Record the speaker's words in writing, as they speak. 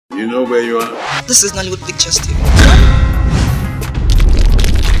You know where you are? This is Nollywoodpicturestv.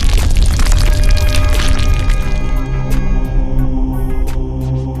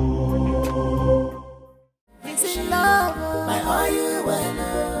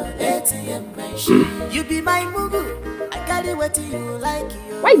 You be my Nguu. I carry what you like.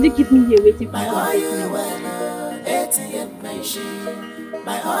 Why did you keep me here waiting for you?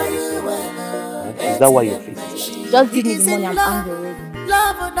 Is that why you're facing? Just give me the money and I'm ready.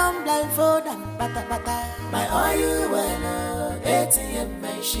 Love don't blindfold and bata bata. My oil ATM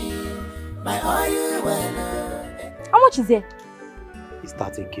machine. My oil. How much is it? It's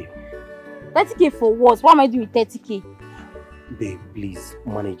 30k. 30k for what? What am I doing with 30k? Babe, please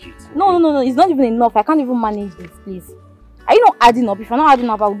manage it. Okay? No, it's not even enough. I can't even manage this, please. Are you not adding up? If you're not adding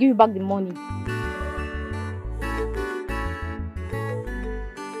up, I will give you back the money.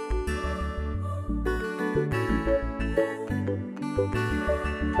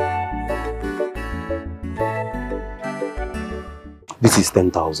 This is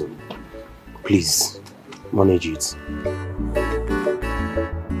 10,000. Please manage it.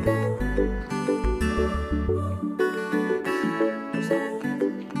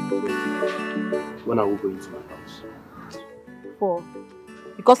 When are we going to my house?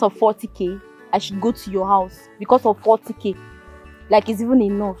 Because of 40k, I should go to your house. Because of 40k. Like it's even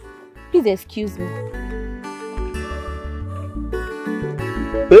enough. Please excuse me.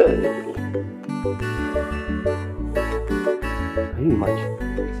 Can you imagine?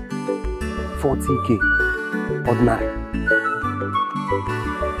 40k. Ordinary.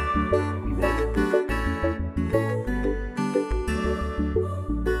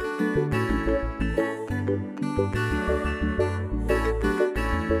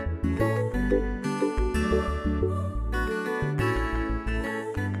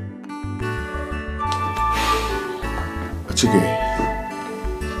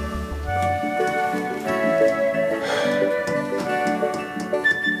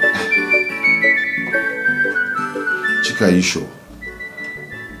 Chika, are you sure?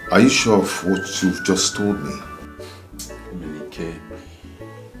 Are you sure of what you've just told me?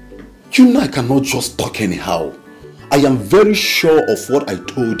 You know I cannot just talk anyhow. I am very sure of what I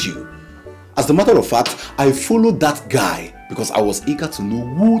told you. As a matter of fact, I followed that guy because I was eager to know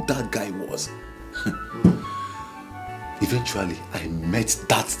who that guy was. Eventually, I met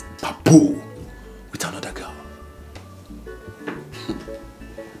that babu with another girl.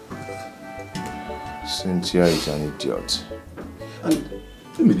 Cynthia is an idiot. And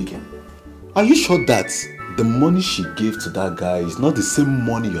Dominike, are you sure that the money she gave to that guy is not the same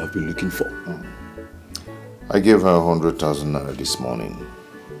money you have been looking for? I gave her 100,000 naira this morning.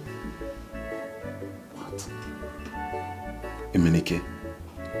 What? Dominike,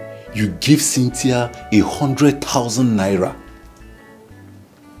 you give Cynthia 100,000 naira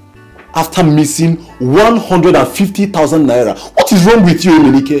after missing 150,000 naira. What is wrong with you,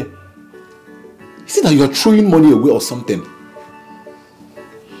 Dominike? Is it that you are throwing money away or something?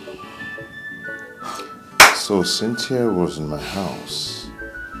 So Cynthia was in my house.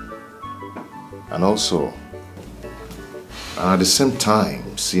 And also, at the same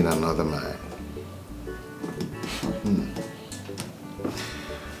time, seeing another man.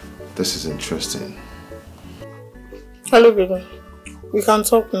 This is interesting. Hello, baby. We can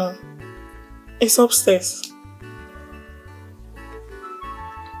talk now. It's upstairs.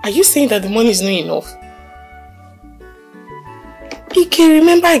 Are you saying that the money is not enough? Ike,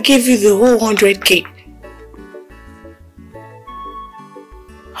 remember I gave you the whole 100k.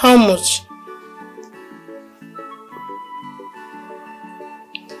 How much?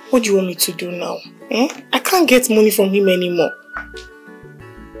 What do you want me to do now? I can't get money from him anymore.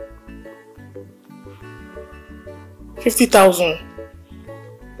 50,000.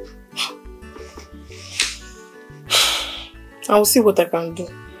 I will see what I can do.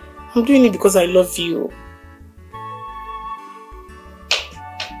 I'm doing it because I love you.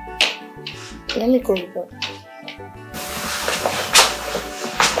 Let me call you back.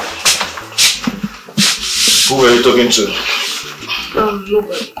 Who were you talking to?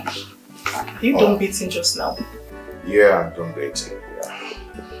 Nobody. You done beating just now? Yeah, I'm done dating. Yeah.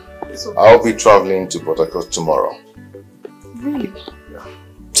 Okay. I'll be traveling to Port Harcourt tomorrow. Really? Yeah.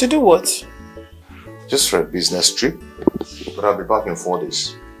 To do what? Just for a business trip, but I'll be back in 4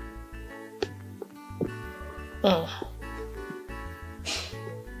 days.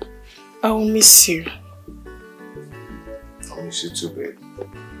 I will miss you. I'll miss you too, babe.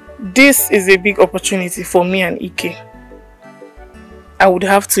 This is a big opportunity for me and Ike. I would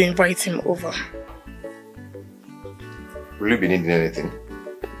have to invite him over. Will you be needing anything?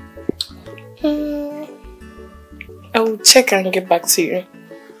 I will check and get back to you.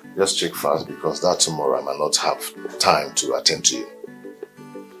 Just check fast because that tomorrow I might not have time to attend to you.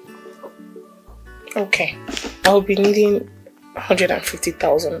 Okay. I'll be needing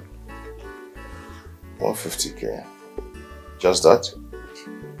 150,000. 150k. Just that?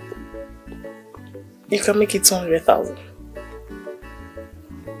 You can make it 200,000.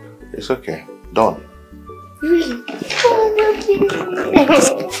 It's okay. Done. Really?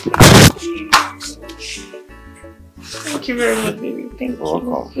 Thank you very much, baby. Thank you.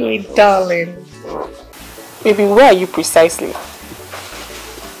 Welcome. My darling. Baby, where are you precisely?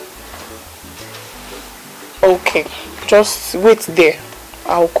 Okay. Just wait there.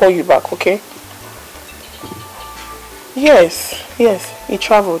 I'll call you back, okay? Yes, he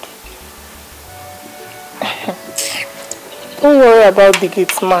traveled. Don't worry about the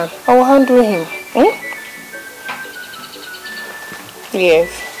gateman. I will handle him. Yes.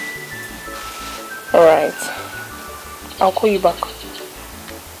 Alright. I'll call you back.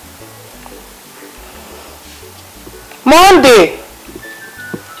 Monday!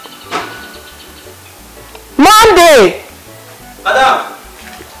 Madam!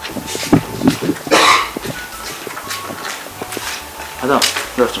 Madam,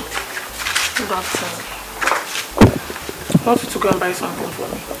 good afternoon. Good afternoon. I want you to go and buy something for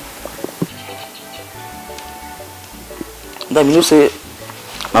me. Madam, you know, say,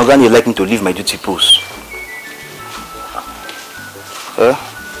 my granny would like me to leave my duty post.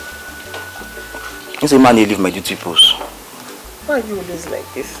 You say, man, you leave my duty post. Why are you always like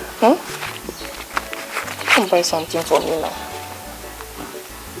this? Huh? Come buy something for me now.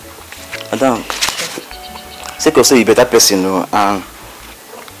 Madam, say because you better person, no, and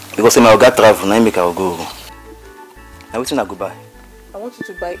because my Oga travel, now make I go. Now what's I go buy? I want you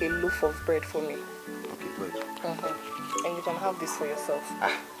to buy a loaf of bread for me. Okay, bread. And you can have this for yourself.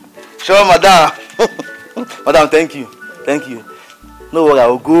 Sure, madam. Madam, thank you. Thank you. No worry, I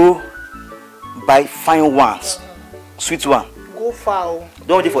will go buy fine ones, sweet one. Go far.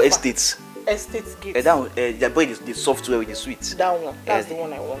 Don't wait for estates. Estates gate. The bread is the software with the sweet. That one. That's the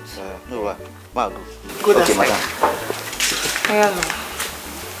one I want. No worry. Ma go. Go that okay, side. madam. Yeah, no.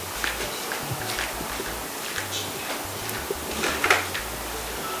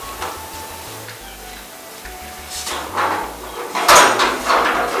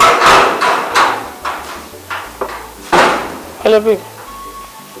 Hello, babe.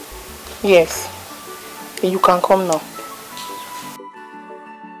 Yes. You can come now.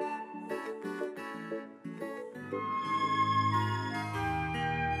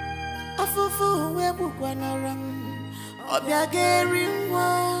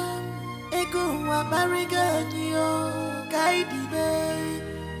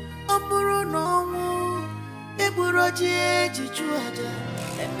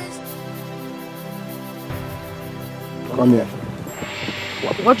 Come here.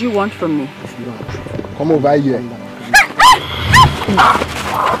 What do you want from me? Come over here.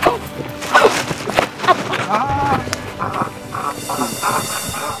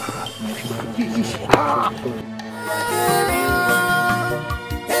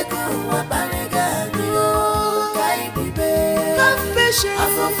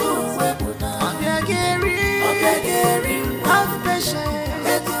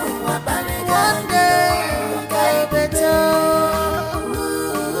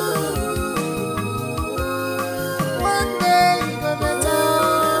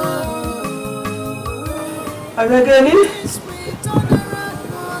 Abegeli?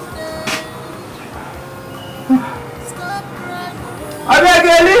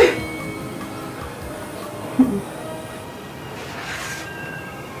 Abegeli?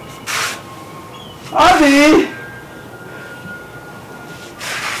 Abi?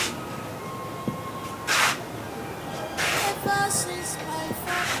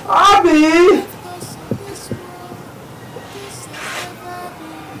 Abi?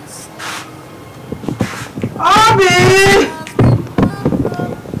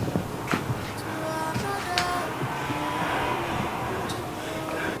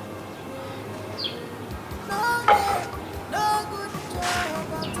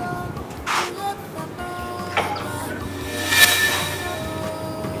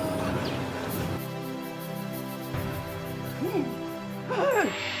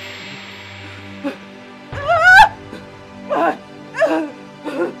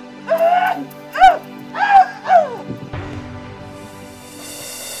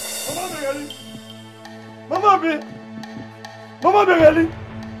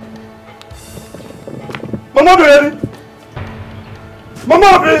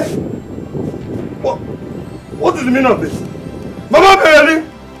 What is the meaning of this? Mama Bereli!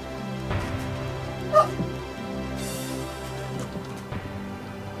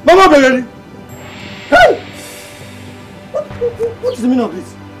 Mama Begeli! Hey! What is the meaning of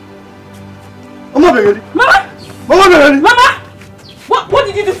this? Mama Begeli! Mama! Mama Begeli! Mama! What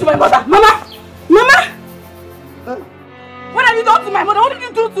did you do to my mother? Mama! Mama! What have you done to my mother? What did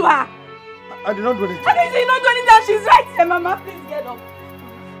you do to her? I did not do anything. How can you say you not do anything? She's right here, Mama. Please get up.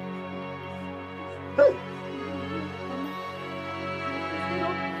 Hey!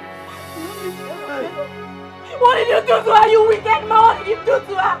 What did you do to her, you wicked man? What did you do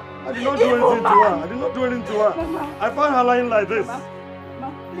to her? I did not do anything to her. I did not do anything to her. Mama. I found her lying like this.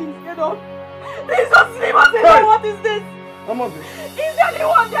 Mama, please get up. Please don't sleep us alone. Hey. What is this? I'm up. Is there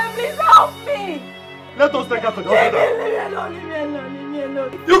anyone there? Please help me. Let us take her to the hospital. Leave me alone, leave me alone, leave me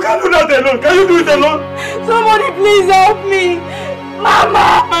alone. You can't do that alone. Can you do it alone? Somebody please help me.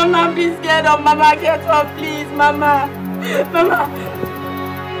 Mama, Mama, please get up. Mama, get up, please. Mama, Mama.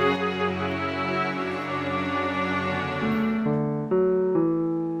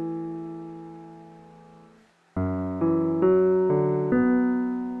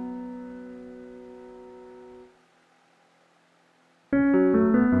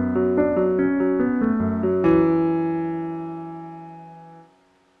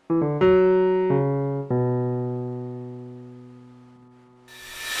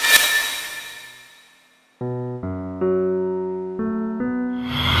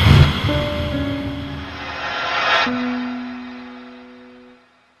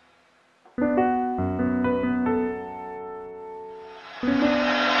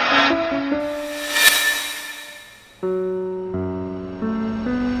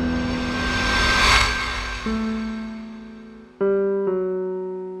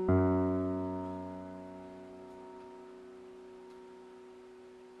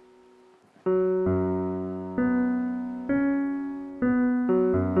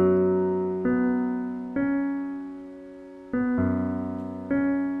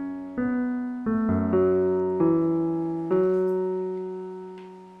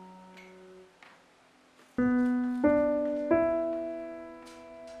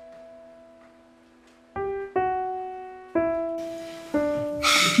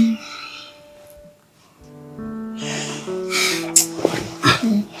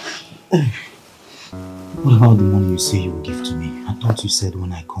 What about the money you say you will give to me? I thought you said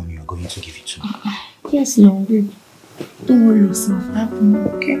when I come you are going to give it to me. Yes, no, babe. Don't worry yourself. I have money,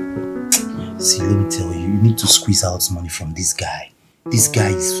 okay? See, let me tell you, you need to squeeze out money from this guy. This guy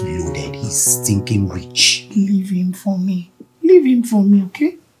is loaded. He's stinking rich. Leave him for me. Leave him for me,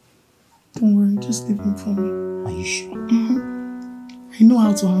 okay? Don't worry, just leave him for me. Are you sure? I know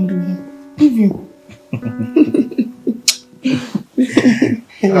how to handle him. Leave him.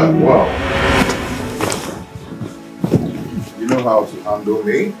 Wow. You know how to handle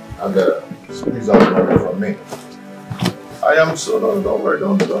me and squeeze out money from me. I am so, don't worry,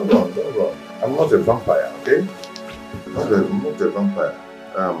 don't run. I'm not a vampire, okay? I'm not a vampire.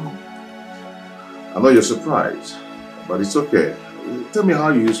 I know you're surprised, but it's okay. Tell me how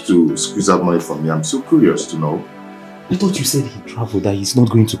you used to squeeze out money from me. I'm so curious to know. I thought you said he traveled, that he's not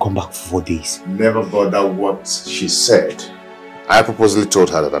going to come back for 4 days. Never bother what she said. I purposely told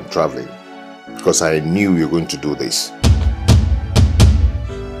her that I'm traveling because I knew you were going to do this. I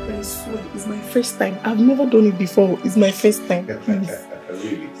swear, it's my first time. I've never done it before. It's my first time. Please.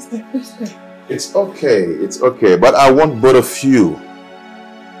 Really? It's my first time. It's okay. But I want both of you.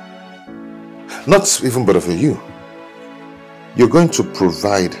 Not even both of you. You're going to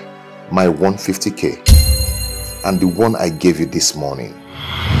provide my 150k and the one I gave you this morning.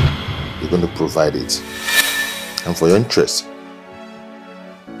 You're going to provide it. And for your interest,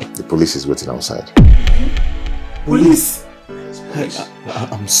 the police is waiting outside. Police?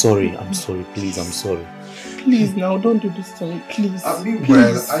 I'm sorry, please, I'm sorry. Please now, don't do this to me, please.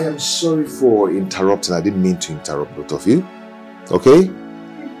 Well, I am sorry for interrupting. I didn't mean to interrupt both of you. Okay?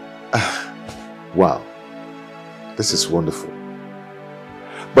 Wow. This is wonderful.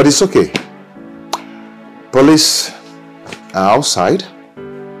 But it's okay. Police are outside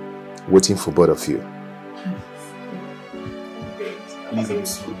waiting for both of you. Please, I'm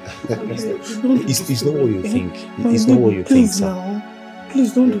sorry. It's not what you think. It's not what you think, sir. Now.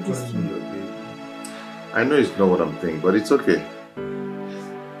 Please don't do this to me. I know it's not what I'm thinking, but it's okay.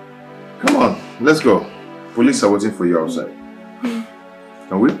 Come on, let's go. Police are waiting for you outside.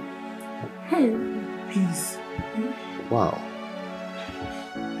 Can we? Please. Wow.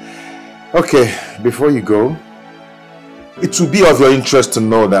 Okay, before you go, it will be of your interest to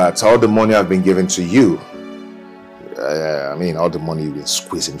know that all the money I've been giving to you, all the money you've been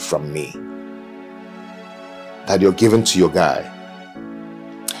squeezing from me, that you're giving to your guy,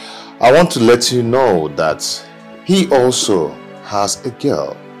 I want to let you know that he also has a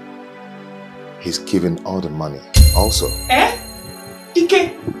girl he's giving all the money also. Eh?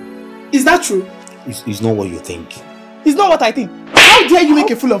 Ike, is that true? It's not what you think. It's not what I think. How dare you make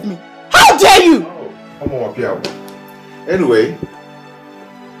a fool of me? How dare you? Anyway,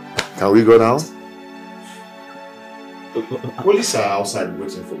 can we go now? Police are outside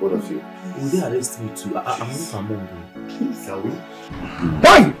waiting for both of you. Will they arrest me too? I'm not among them. Can we?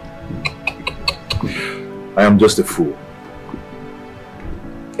 Why? I am just a fool.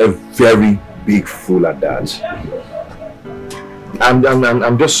 A very big fool at that.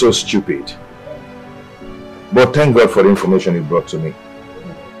 I'm just so stupid. But thank God for the information you brought to me.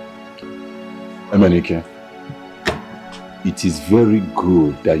 Emmanuel, it is very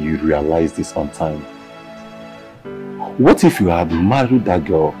good that you realize this on time. What if you had married that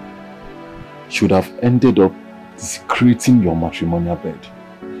girl? She would have ended up desecrating your matrimonial bed.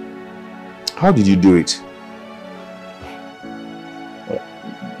 How did you do it?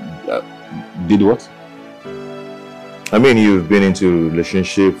 Did what? I mean, you've been into a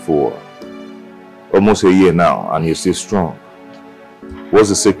relationship for almost a year now and you're still strong. What's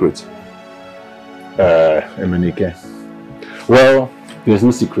the secret? Emmanuel. Well, there's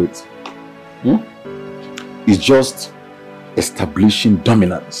no secret. It's just establishing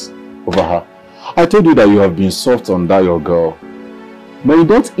dominance over her. I told you that you have been soft on that your girl, but you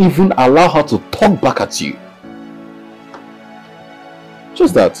don't even allow her to talk back at you.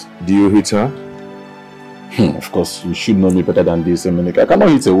 Just that. Do you hit her? Of course, you should know me better than this, Emmanuel. I cannot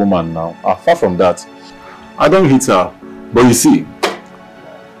hit a woman now. Far from that. I don't hit her. But you see,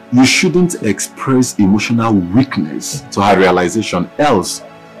 you shouldn't express emotional weakness to her realization, else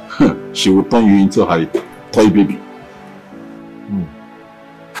she will turn you into her toy baby.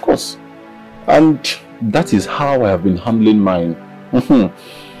 Of course. And that is how I have been handling mine.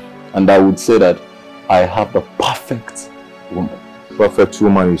 And I would say that I have the perfect woman. Perfect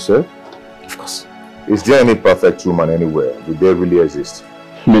woman, you said? Of course. Is there any perfect woman anywhere? Do they really exist?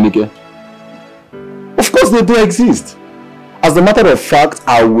 Menike? Of course they do exist. As a matter of fact,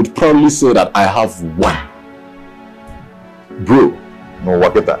 I would probably say that I have one. Bro, no,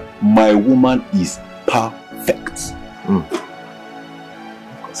 Waketa. My woman is perfect.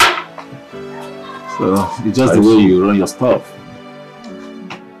 So, it's just the way you run your stuff.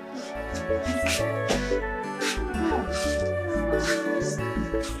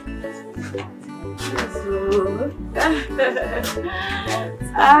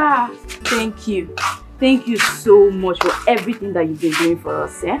 Thank you. Thank you so much for everything that you've been doing for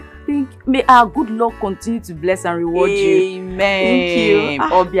us. May our good Lord continue to bless and reward you. Amen. Thank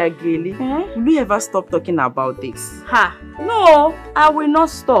you. Obiageli, will you ever stop talking about this? No, I will not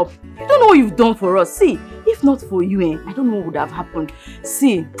stop. You don't know what you've done for us. See, if not for you, I don't know what would have happened.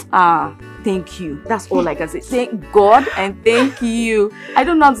 See, thank you. That's all I can say. Thank God and thank you. I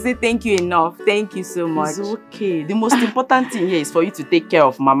don't know how to say thank you enough. Thank you so much. It's okay. The most important thing here is for you to take care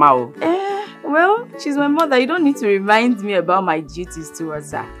of Mama. Well, she's my mother. You don't need to remind me about my duties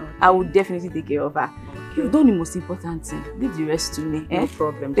towards her. I will definitely take care of her. You've done the most important thing. Leave the rest to me. No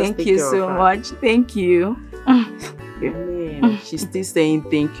problem. Just Thank you so much. Thank you. She's still saying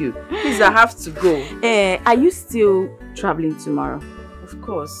thank you. Please, I have to go. Are you still traveling tomorrow? Of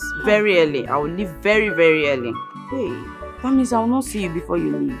course. Very early. I will leave very, very early. Hey, that means I will not see you before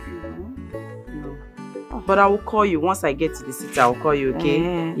you leave. But I will call you once I get to the city. I will call you,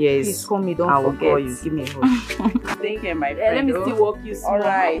 okay? Yes. Please call me, don't forget. I will call you. Give me a hug. Take care, my friend. Let me still walk you small.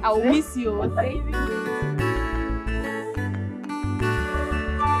 Alright. I will miss you.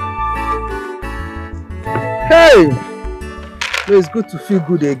 Hey! It's good to feel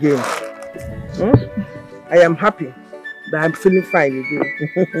good again. I am happy that I'm feeling fine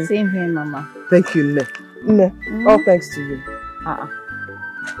again. Same here, Mama. Thank you, Ne. All thanks to you.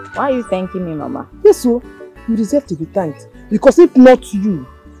 Why are you thanking me, Mama? Yes, so you deserve to be thanked. Because if not you,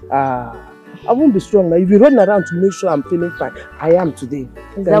 I won't be strong. Now, you've been running around to make sure I'm feeling fine. I am today.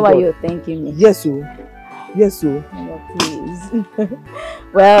 Is that why you're thanking me? Yes, so. Yes, so. Oh, please.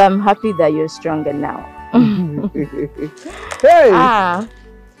 Well, I'm happy that you're stronger now. Hey!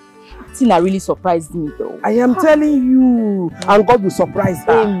 Tina really surprised me though. I am telling you, and God will surprise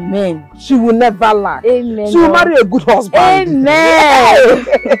her. Amen. She will never lack. Amen. She will marry a good husband. Amen.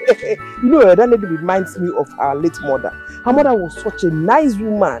 You know, that lady reminds me of our late mother. Her mother was such a nice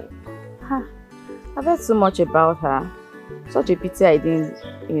woman. I've heard so much about her. Such a pity I didn't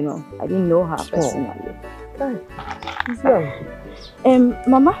know her personally.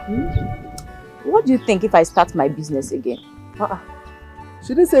 Mama, what do you think if I start my business again?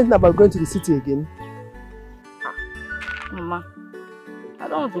 She didn't say anything about going to the city again. Mama, I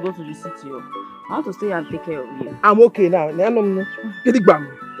don't want to go to the city. I want to stay and take care of you. I'm okay now. Get it back.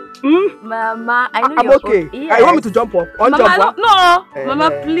 Mama, I know I'm you're okay. Yes. You want me to jump up? Mama, no. Mama,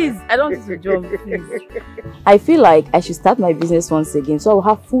 please. I don't want you to jump, please. I feel like I should start my business once again, so I will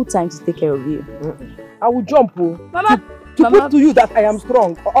have full time to take care of you. I will jump, Mama. To prove to you that I am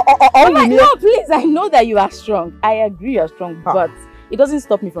strong. Mama, no, please. I know that you are strong. I agree you are strong, but it doesn't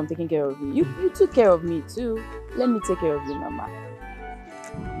stop me from taking care of you. You took care of me too. Let me take care of you, Mama.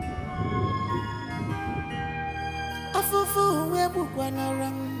 Afufu webu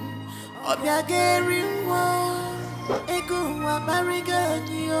kwanaram Obiageri mwa Egu wa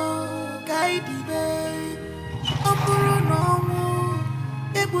barigani yo Kaidi be Opuru nomu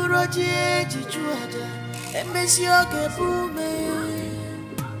Eburoji ejijuaja Emesi oge bume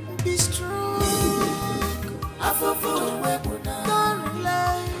Be strong Afufu webu na Don't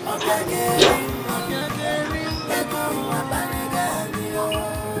rely Obiageri Egu wa barigani yo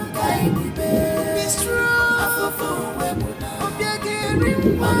Kaidi be Be strong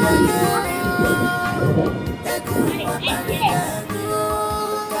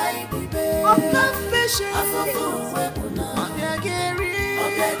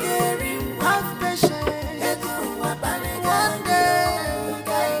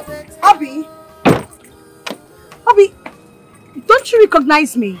Obi, don't you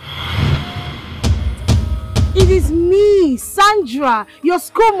recognize me? It is me, Sandra, your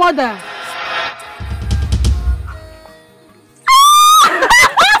school mother.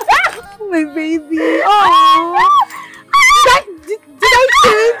 My baby. Oh. Did I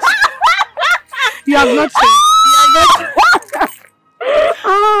change? You have not changed.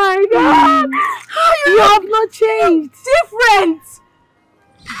 Oh my God. You have not changed. Different.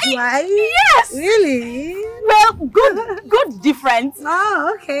 Why? Yes. Really? Well, good different.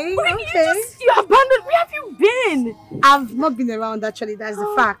 Oh, okay. You abandoned. Where have you been? I've not been around actually, that's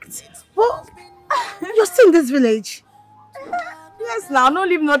the fact. Well, you're still in this village. Yes, now no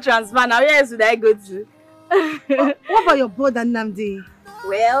leave, no transfer. Now where else would I go to? What about your brother Namdi?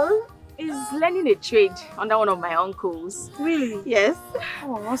 Well, he's learning a trade under one of my uncles. Really? Yes.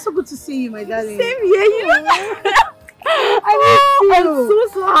 Oh, so good to see you, my darling. Same here, you know. I miss you. I'm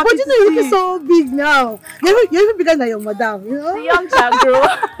so happy. But you know, you're looking so big now. You're even bigger than your madam, you know? The young child girl.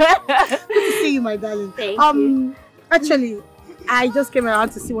 Good to see you, my darling. Thank you. Actually, I just came around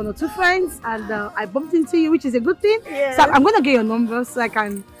to see one or two friends and I bumped into you, which is a good thing. Yeah. So I'm going to get your number so I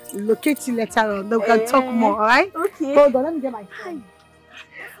can locate you later on. Then we can talk more, alright? Okay. Hold on, let me get my phone.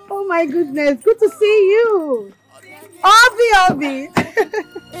 Oh my goodness, good to see you. Obi.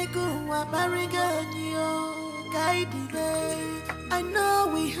 I know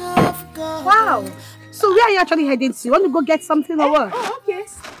we have gone. Wow. So where are you actually heading to? You want to go get something or what? Oh, okay.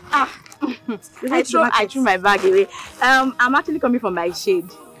 I threw my bag away. I'm actually coming from my shade.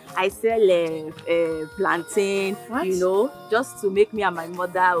 I sell plantain, you know, just to make me and my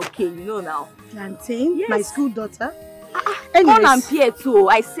mother okay, you know now. Plantain? Yes. My school daughter? Corn and pear too.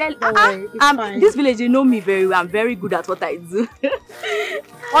 I sell. Fine. This village, they know me very well. I'm very good at what I do.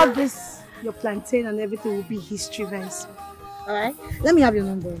 All this, your plantain and everything will be history very soon. Alright? Let me have your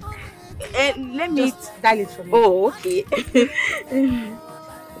number. Let me just dial it for me. Oh, okay.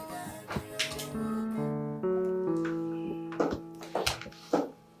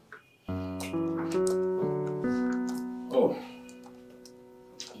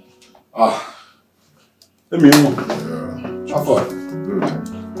 Let me know. How far? Good.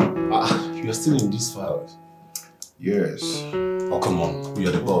 You're still in these files? Yes. Oh, come on.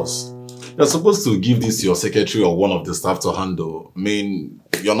 You're the boss. You're supposed to give this to your secretary or one of the staff to handle. I mean,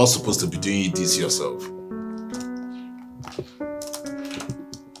 you're not supposed to be doing this yourself.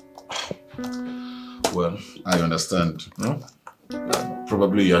 Well, I understand. No?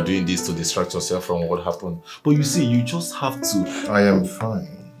 Probably you are doing this to distract yourself from what happened. But you see, you just have to... I am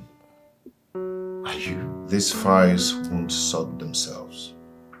fine. Are you? These files won't sort themselves.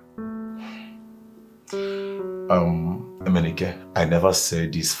 Emenike, I never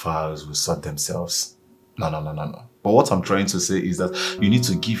said these files will sort themselves. No. But what I'm trying to say is that you need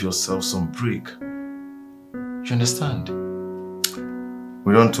to give yourself some break. You understand?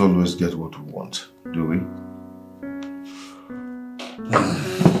 We don't always get what we want, do we?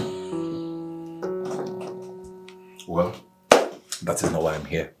 Well, that is not why I'm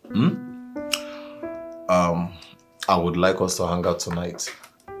here. I would like us to hang out tonight.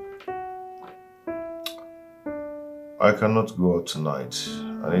 I cannot go out tonight.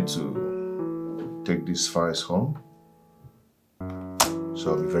 I need to take these files home.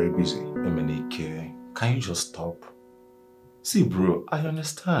 So I'll be very busy. Emenike, can you just stop? See, bro, I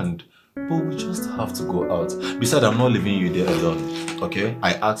understand. But we just have to go out. Besides, I'm not leaving you there alone, okay?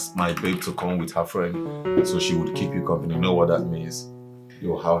 I asked my babe to come with her friend so she would keep you company. You know what that means?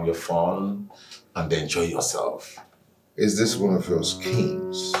 you'll have your fun and enjoy yourself. Is this one of your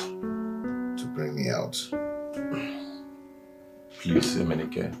schemes to bring me out? Please,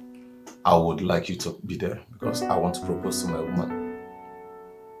 Emenike, I would like you to be there because I want to propose to my woman.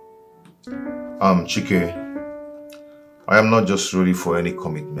 Chike, I am not just ready for any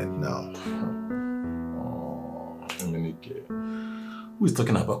commitment now. Oh, Emenike, who is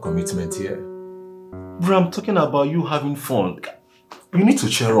talking about commitment here? Bro, I'm talking about you having fun. You need to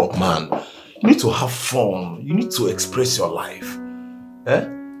cheer up, man. You need to have fun. You need to express your life. Eh?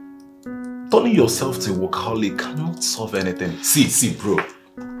 Turning yourself to a workaholic cannot solve anything. See, bro.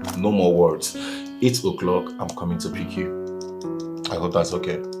 No more words. 8 o'clock, I'm coming to pick you. I hope that's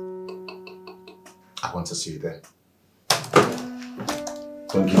okay. I want to see you there.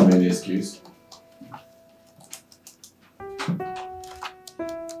 Don't give me any excuse.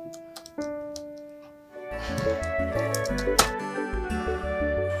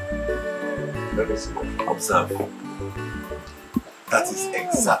 Let me see. Observe. That is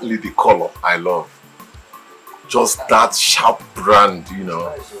exactly the color I love. Just that sharp brand, you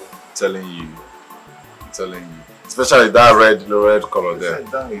know. Telling you. Especially that red color there.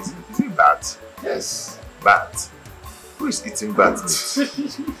 Is it bat? Yes, bat. Who is eating bat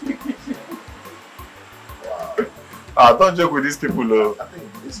meat? Wow. Don't joke with these people, though.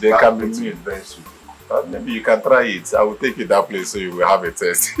 They can be mean. Maybe you can try it. I will take you that place so you will have a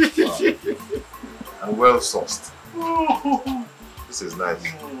taste. Wow. And well sauced. This is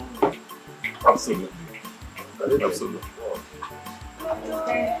nice. Absolutely. Absolutely.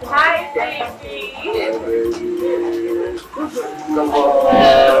 Hi, baby. Hi, baby. Come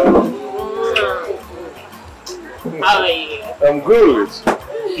on. How are you? I'm good.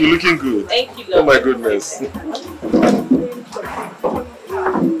 You're looking good. Thank you, love. Oh my goodness.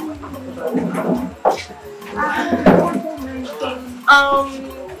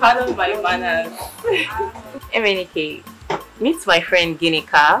 Pardon my manners. Emenike, meet my friend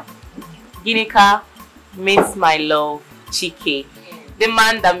Ginika. Ginika meets my love, Chike, the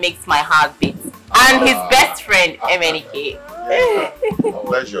man that makes my heart beat, and his best friend, Emenike.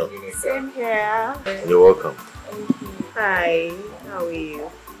 Pleasure. Same here. You're welcome. Hi, how are you?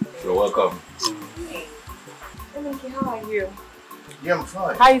 You're welcome. Emenike, how are you? Yeah, I'm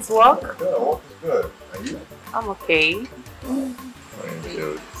fine. How is work? Yeah, work is good. Are you? I'm okay. Thank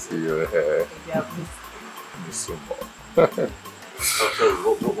you. See you here. Yeah, Miss so much.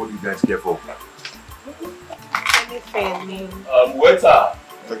 What do you guys care for? anything. Waiter.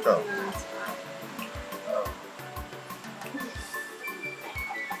 Take out.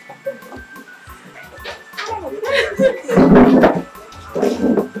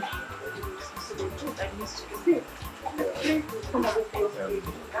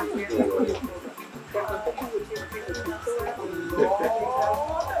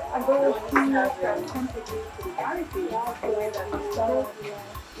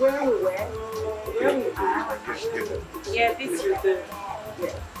 Yeah, this will do.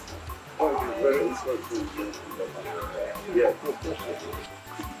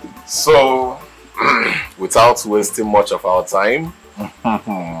 So, without wasting much of our time,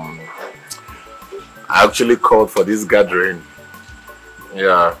 I actually called for this gathering.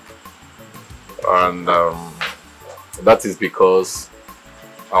 Yeah. And that is because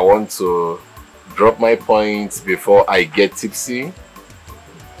I want to drop my points before I get tipsy,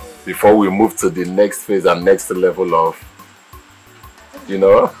 before we move to the next phase and next level of, you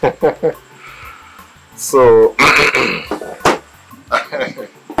know. So,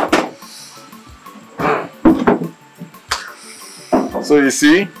 so you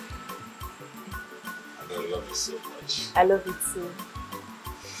see, I love you so much. I love you too.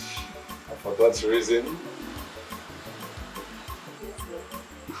 And for that reason,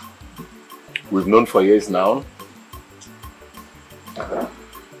 we've known for years now.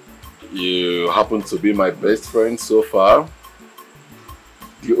 You happen to be my best friend so far.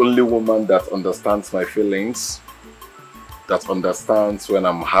 The only woman that understands my feelings, that understands when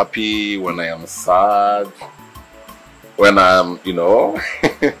I'm happy, when I am sad, when I'm, you know.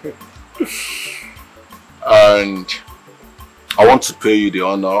 And I want to pay you the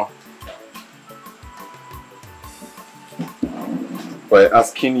honor by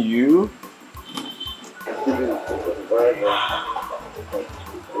asking you oh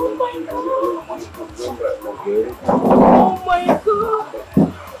my god! Oh my god!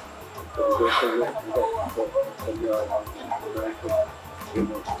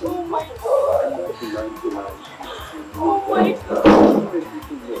 Oh my god! Oh my god!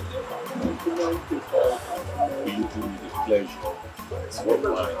 Will you do me the pleasure? It's one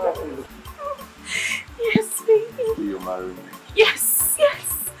mine. Yes, baby. Will you marry me? Yes, yes.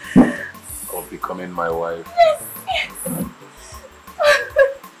 becoming my wife? Yes, yes.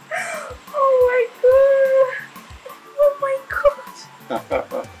 Oh my God. Oh my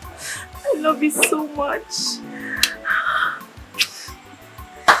God. I love you so much.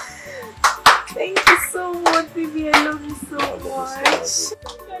 Thank you so much, baby. I love you so much. I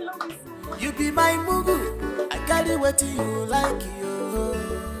love you so much. You be my Nguu. I carry what you like you.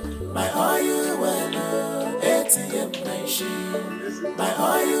 My oil well, ATM machine. My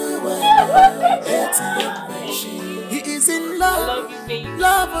oil well, ATM machine. He is in love. I love you, baby.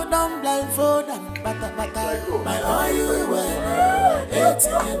 Love don't blindfold and bata bata. My oil well,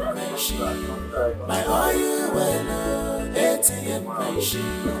 ATM machine. My oil well, ATM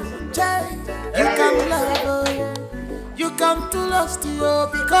machine. You can love, you can too lost you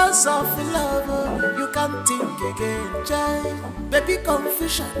because of love. You can think again, child. Baby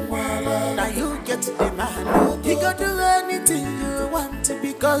confusion, now you get the man. He go do anything you want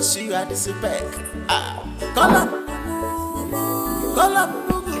because you are the spec. Call him,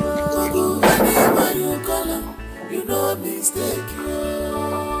 anywhere you call him, you know mistake.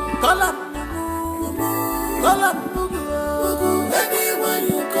 Call him, anywhere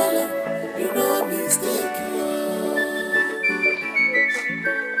you call him, you know mistake.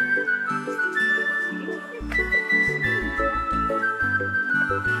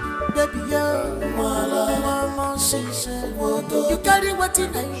 Baby, mama, she said, you carry what you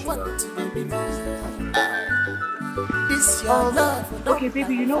want, baby. This your love. Okay,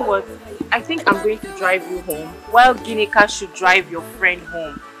 baby, you know what? I think I'm going to drive you home, while Ginika should drive your friend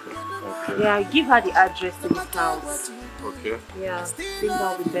home. Okay. Yeah, give her the address to this house. Okay. Yeah, I think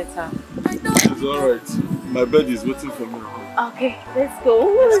that'll be better. It's alright. My bed is waiting for me. Okay, let's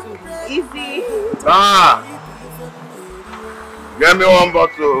go. Easy. Ah! Get me one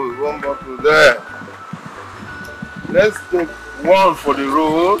bottle there. Let's take one for the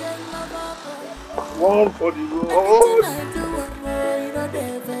road. One for the road.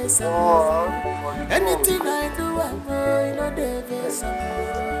 Anything I do, I'm going to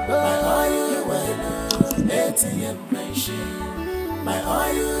my oil well, ATM machine. My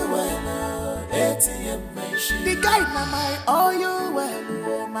oil well, ATM machine. The guy na my oil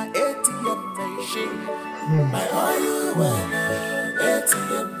well, my ATM machine. My oil well,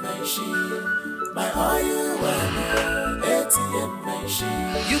 ATM machine. My oil well, ATM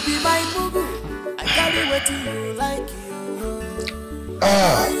machine. You be my Nguu. I carry what you like you. My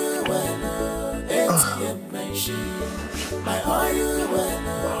oil well, ATM machine. My oil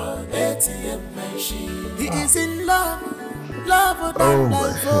well, ATM machine. He is in love. Love oh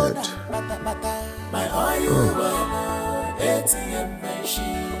my head. My oil well, ATM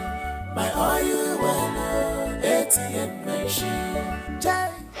machine. My oil well, ATM machine.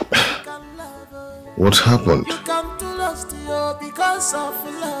 What happened?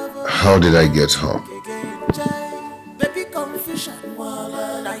 How did I get home?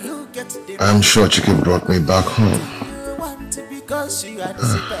 I'm sure Chukwu brought me back home.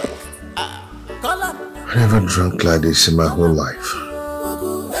 I never drank like this in my whole life.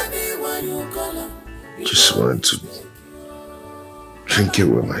 Just wanted to drink it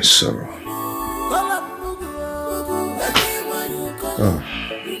with my sorrow. Oh,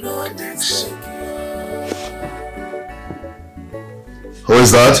 look at this. Who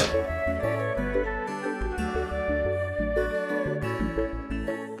is that?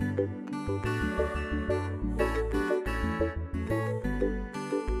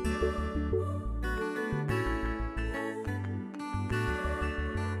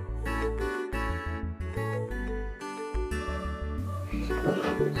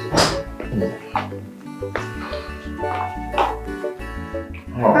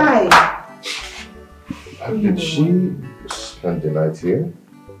 Hi. Did she spend the night here?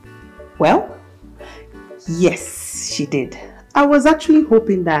 Well, yes, she did. I was actually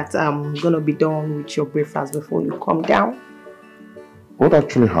hoping that I'm gonna be done with your breakfast before you come down. What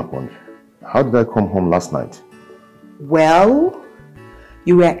actually happened? How did I come home last night? Well,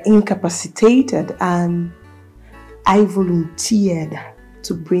 you were incapacitated and I volunteered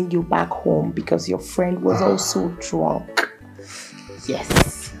to bring you back home because your friend was also drunk.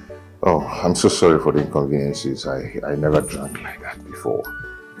 Yes. Oh, I'm so sorry for the inconveniences. I never drank like that before.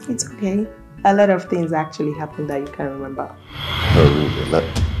 It's okay. A lot of things actually happened that you can't remember. Oh, really?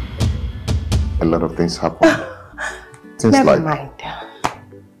 A lot of things happened? Things Never like... mind.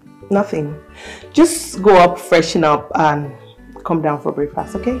 Nothing. Just go up, freshen up, and come down for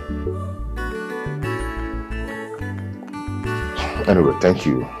breakfast, okay? Anyway, thank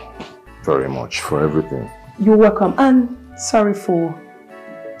you very much for everything. You're welcome. And sorry for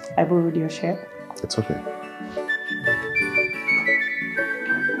I borrowed your shirt. It's okay.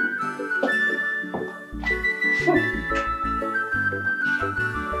 A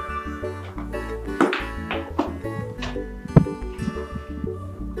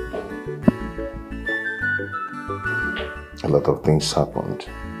lot of things happened.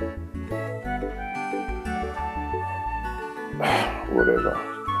 Whatever.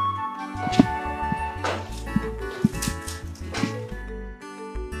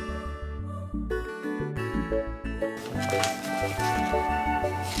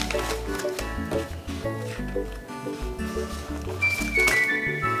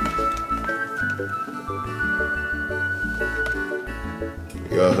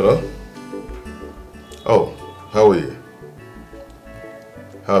 Yeah, hello? Oh, how are you?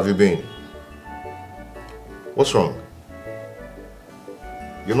 How have you been? What's wrong?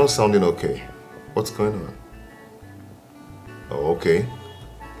 You're not sounding okay. What's going on? Oh, okay.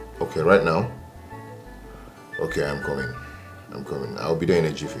 Okay, right now? Okay, I'm coming. I'm coming. I'll be there in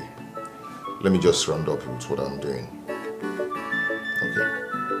a jiffy. Let me just round up with what I'm doing. Okay.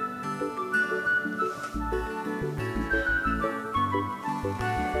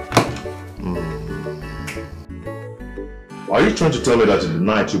 Are you trying to tell me that in the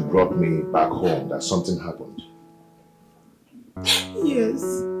night you brought me back home that something happened? Yes.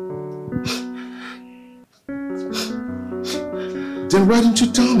 Then why didn't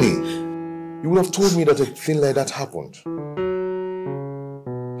you tell me? You would have told me that a thing like that happened. Huh?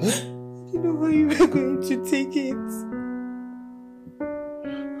 You know how you were going to take it.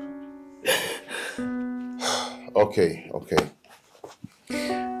 Okay, okay.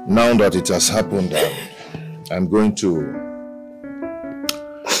 Now that it has happened, I'm going to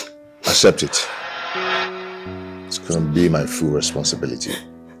accept it. It's going to be my full responsibility.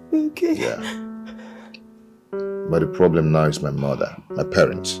 Okay. Yeah. But the problem now is my mother, my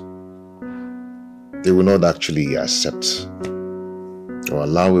parents. They will not actually accept or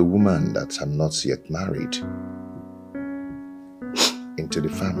allow a woman that I'm not yet married into the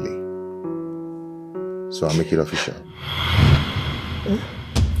family. So I'll make it official.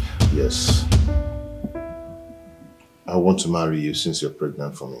 Yes. I want to marry you since you're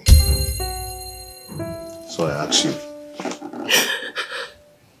pregnant for me. So I ask you,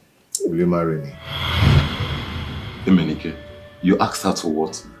 will you marry me? Emenike, you asked her to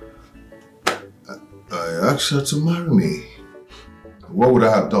what? I asked her to marry me. What would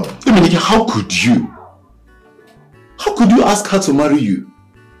I have done? Emenike, how could you? How could you ask her to marry you?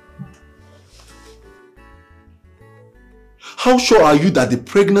 How sure are you that the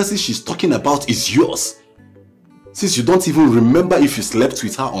pregnancy she's talking about is yours? Since you don't even remember if you slept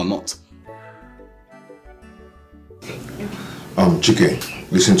with her or not.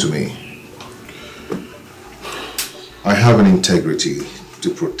 Chike, listen to me. I have an integrity to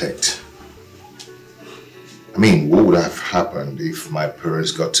protect. I mean, what would have happened if my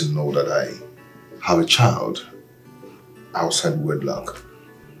parents got to know that I have a child outside wedlock?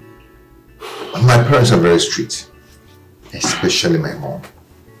 And my parents are very strict, especially my mom.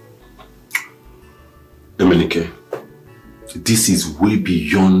 Emenike, this is way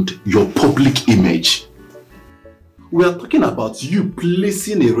beyond your public image. We are talking about you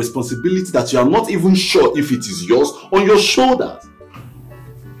placing a responsibility that you are not even sure if it is yours on your shoulders.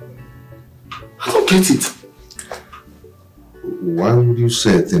 I don't get it. Why would you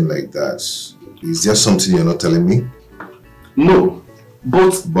say a thing like that? Is there something you're not telling me? No,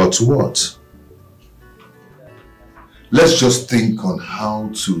 but... But what? Let's just think on how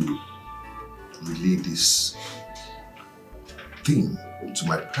to relay this thing to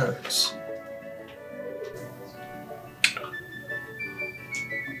my parents.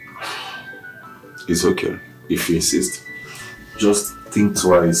 It's okay, if you insist. Just think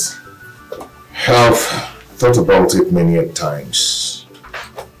twice. I've thought about it many times.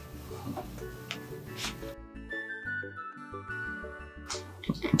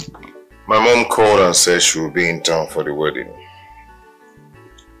 My mom called and said she will be in town for the wedding.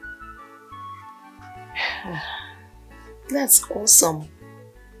 That's awesome.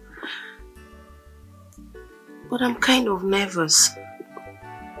 But I'm kind of nervous.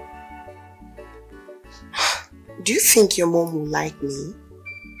 Do you think your mom will like me?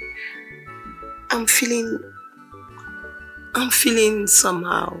 I'm feeling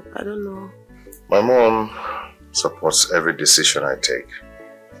somehow. I don't know. My mom supports every decision I take.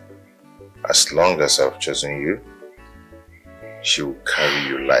 As long as I've chosen you, she will carry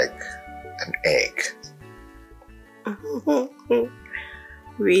you like an egg.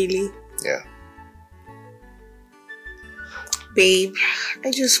 Really? Yeah. Babe,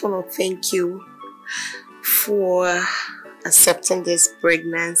 I just want to thank you for accepting this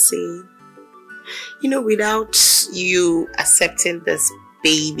pregnancy. You know, without you accepting this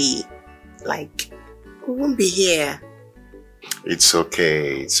baby, like, We won't be here. It's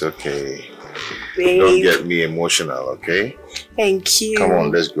okay. It's okay. Babe. Don't get me emotional, okay? Thank you. Come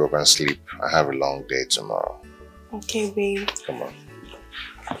on, let's go up and sleep. I have a long day tomorrow. Okay, babe. Come on.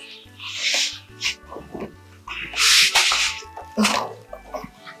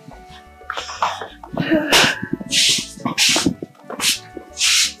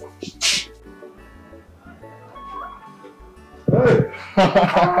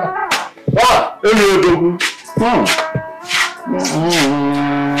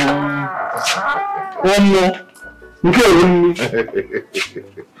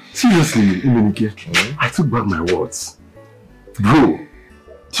 Seriously, Emenike, I took back my words. Bro,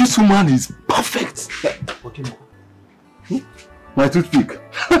 this woman is perfect. My toothpick.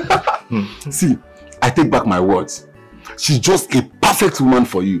 See, I take back my words. She's just a perfect woman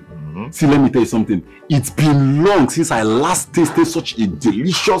for you. See, let me tell you something. It's been long since I last tasted such a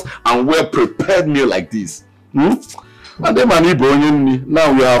delicious and well-prepared meal like this. And then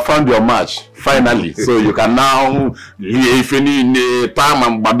now we have found your match, finally. So you can now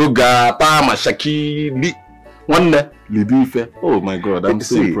oh my God, I'm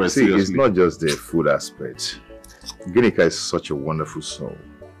so impressed. See, it's not just the food aspect. Ginika is such a wonderful soul.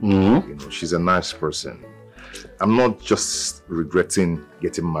 You know, she's a nice person. I'm not just regretting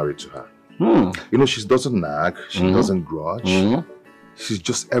getting married to her. You know, she doesn't nag, she doesn't grudge. She's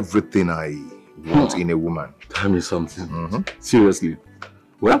just everything I want in a woman. Tell me something. Seriously.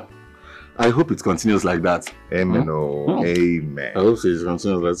 Well, I hope it continues like that. Amen. Amen. I hope it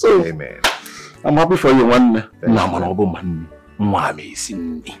continues like that. Amen. I'm happy for you, one.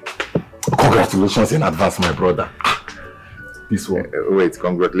 Congratulations in advance, my brother. This one. Wait,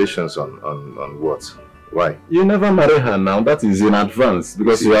 congratulations on what? Why? You never marry her now. That is in advance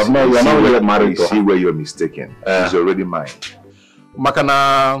because you are not yet married to her. See where you're mistaken. She's already mine.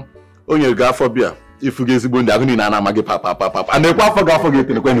 Makana onye gaphobia. If you get and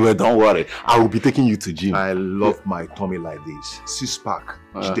don't worry, I will be taking you to gym. I love my tummy like this. 6-pack.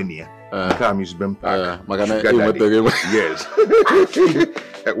 Yes.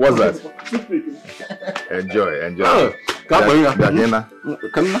 What's that? Enjoy.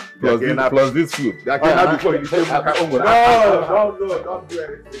 Plus this food. Before you say don't do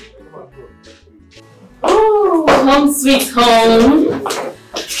anything. Oh, home sweet home.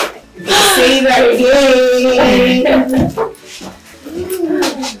 Say that again.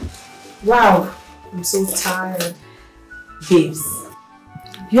 Wow, I'm so tired. Babes,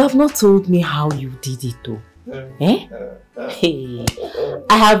 you have not told me how you did it though. Hey,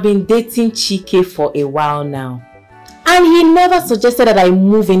 I have been dating Chike for a while now. And he never suggested that I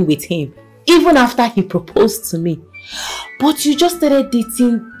move in with him, even after he proposed to me. But you just started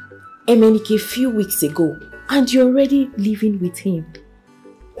dating Emenike a few weeks ago, and you're already living with him.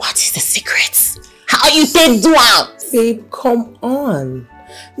 What is the secret? How you take do out? Babe, come on.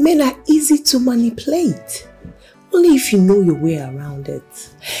 Men are easy to manipulate. Only if you know your way around it.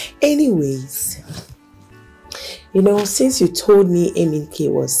 Anyways, you know, since you told me Emenike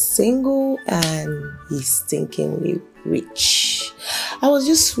was single and he's stinkingly rich, I was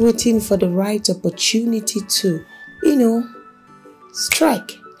just waiting for the right opportunity to, you know,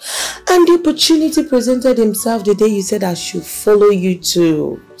 strike. And the opportunity presented himself the day you said I should follow you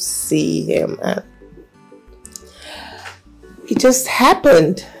to see him. And it just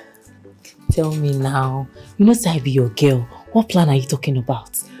happened. Tell me now. You know, say I be your girl. What plan are you talking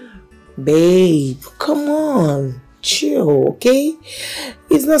about? Babe, come on. Chill, okay?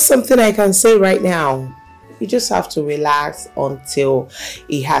 It's not something I can say right now. You just have to relax until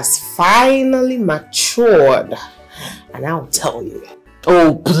it has finally matured. And I'll tell you.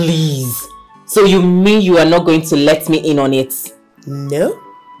 Oh, please. So you mean you are not going to let me in on it? No,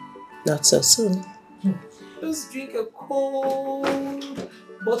 not so soon. Just drink a cold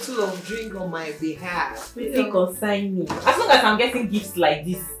bottle of drink on my behalf. Please consign me. As long as I'm getting gifts like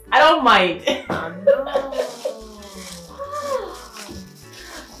this, I don't mind. I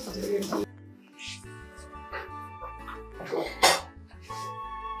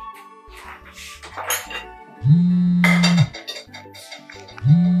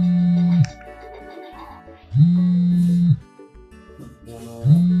know.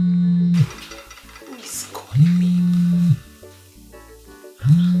 He's calling me.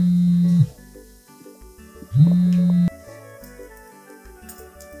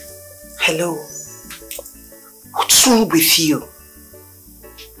 Hello. What's wrong with you?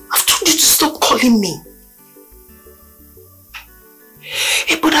 I've told you to stop calling me.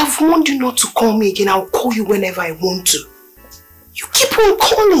 Hey, but I've warned you not to call me again. I'll call you whenever I want to. You keep on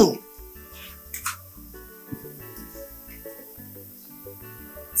calling.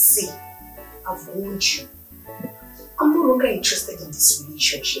 See, I've warned you. I'm no longer interested in this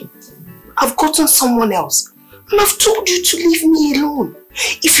relationship. I've gotten someone else. And I've told you to leave me alone.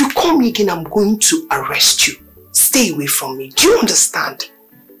 If you call me again, I'm going to arrest you. Stay away from me. Do you understand?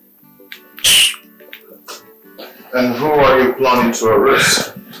 And who are you planning to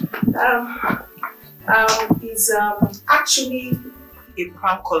arrest? He's actually a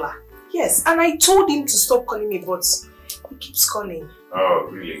prank caller. Yes, and I told him to stop calling me, but he keeps calling. Oh,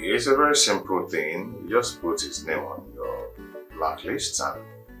 really? It's a very simple thing. You just put his name on your blacklist and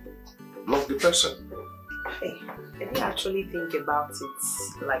block the person. Hey, I didn't actually think about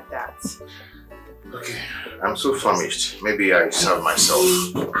it like that. Okay, I'm so famished. Maybe I serve myself.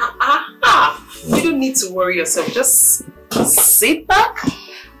 You don't need to worry yourself. Just sit back.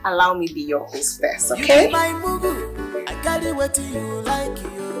 Allow me be your host first, okay? You my Nguu, I got it what you like you.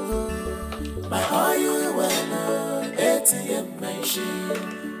 My all you well, ATM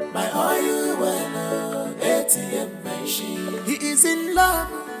machine. My all you well, ATM machine. He is in love,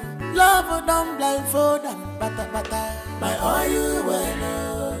 love don't blindfold and bata. My all you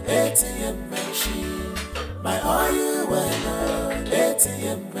well, ATM machine. My all you well,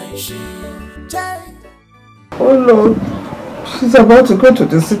 ATM machine. Oh Lord, she's about to go to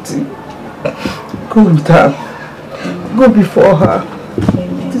the city. Go with her. Go before her.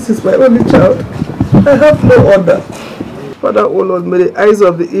 Amen. This is my only child. I have no other. Father, oh Lord, may the eyes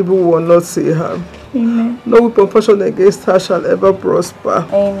of the evil one not see her. Amen. No weapon fashioned against her shall ever prosper.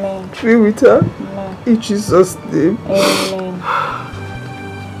 Amen. Be with her. Amen. In Jesus' name. Amen.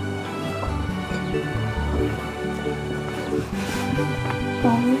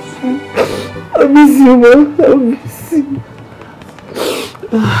 I miss you, man. I miss you.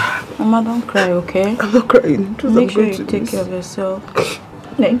 Mama, don't cry, okay? I'm not crying. Just Make sure you take care of yourself.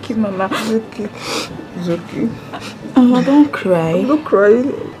 Thank you, Mama. It's okay. It's okay. Mama, don't cry. I'm not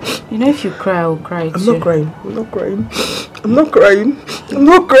crying. You know, if you cry, I'll cry too. I'm not crying. I'm not crying. I'm not crying. I'm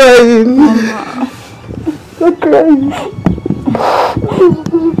not crying. Mama. I'm not crying.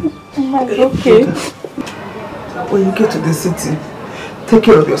 Mama, it's okay. When you get to the city, take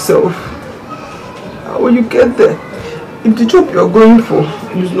care of yourself. When you get there, if the job you're going for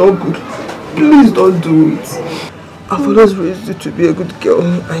is not good, please don't do it. I've always raised you to be a good girl.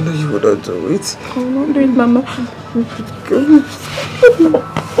 I know you wouldn't do it. I will not do it, Mama. Good girl.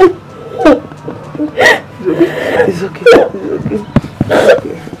 It's okay. It's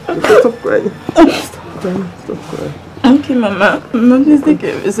okay. Stop crying. Stop crying. Stop crying. Okay, Mama. Mama, please take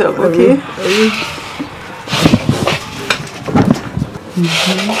care of yourself, okay? I will.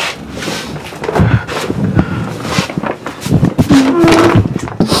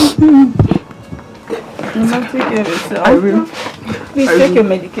 Mama, take care of yourself. I will. Please take your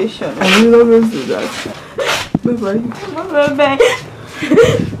medication. I will always do that. Bye-bye. Bye-bye.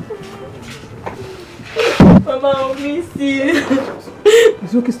 Mama, I'll miss you.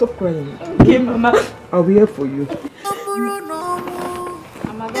 It's okay, stop crying. Okay, Mama. I'll be here for you.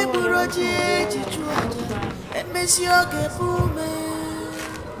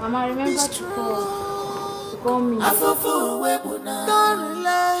 Mama, remember to call me.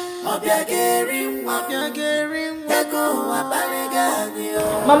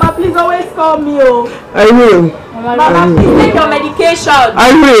 Mama, please always call me. Oh. I will. Mama, please take your medication.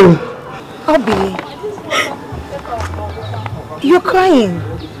 I will. Obi, you're crying.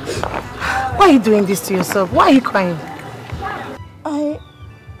 Why are you doing this to yourself? Why are you crying?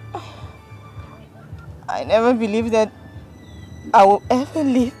 I never believed that I will ever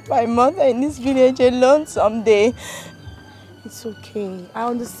leave my mother in this village alone someday. It's okay. I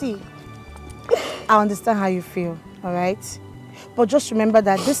understand how you feel, alright? But just remember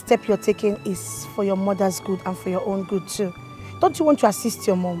that this step you're taking is for your mother's good and for your own good too. Don't you want to assist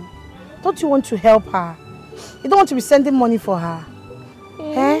your mom? Don't you want to help her? You don't want to be sending money for her?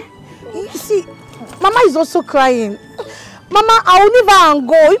 Eh? You see, Mama is also crying. Mama, I will leave her and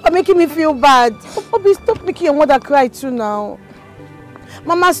go. You are making me feel bad. Obi, stop making your mother cry too now.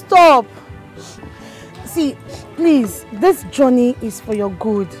 Mama, stop. See, please, this journey is for your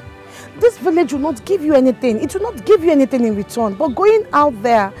good. This village will not give you anything. It will not give you anything in return. But going out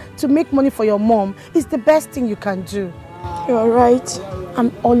there to make money for your mom is the best thing you can do. You're right.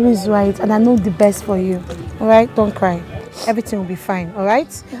 I'm always right and I know the best for you. Alright? Don't cry. Everything will be fine.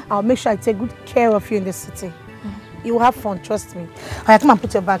 Alright? I'll make sure I take good care of you in the city. You will have fun, trust me. Alright, come and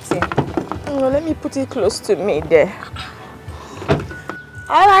put your bags here. Oh, let me put it close to me there.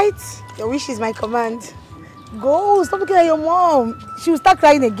 Alright. Your wish is my command. Go, stop looking at your mom. She will start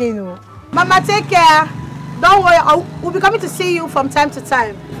crying again. Oh. Mama, take care. Don't worry, we'll be coming to see you from time to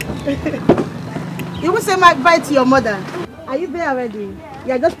time. You will say my bye to your mother. Are you there already?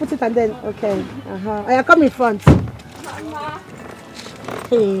 Yeah, just put it and then, okay. I come in front.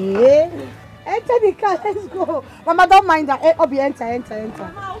 Hey, enter the car, let's go. Mama, don't mind that. Hey, Obi, enter.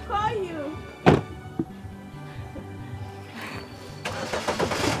 Mama, I'll call you.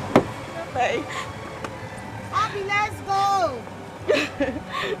 Bye. Obi, let's go.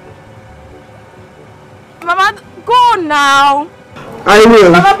 Mama, go now. I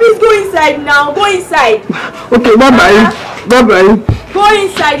will. Mama, please go inside now. Go inside. Okay, bye-bye. Bye-bye. Go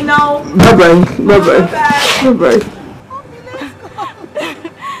inside now. Bye-bye. Bye-bye. Bye-bye.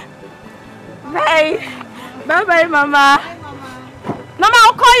 Bye. Bye-bye, Mama. Mama,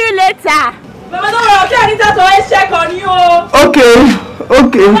 I'll call you later. Mama, don't worry. Okay, I need to always check on you. Okay.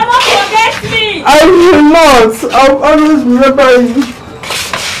 Mama, don't forget me. I will not. I'll always remember you.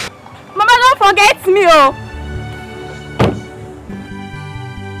 Mama, don't forget me, oh.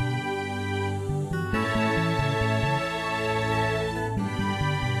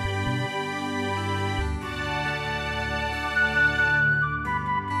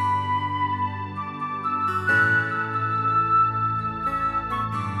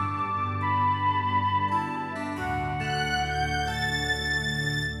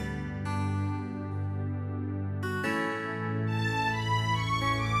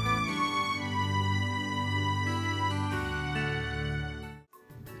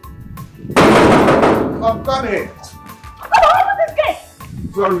 I'm coming. Open this gate.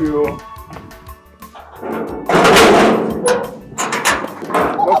 Sorry, yo.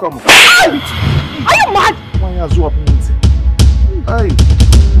 Welcome. Are you mad? Why are you up? Hey.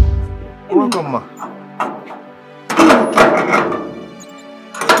 Welcome, ma.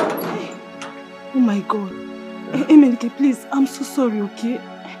 Oh my God. Emily, please, I'm so sorry, okay?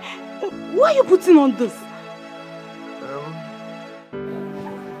 Why are you putting on this?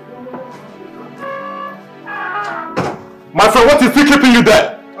 My friend, what is still keeping you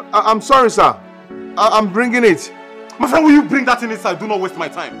there? I'm sorry, sir. I'm bringing it. My friend, will you bring that in inside? Do not waste my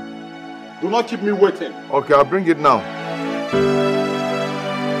time. Do not keep me waiting. Okay, I'll bring it now.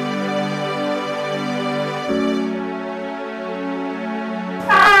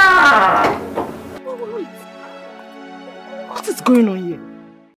 Wait. What is going on here?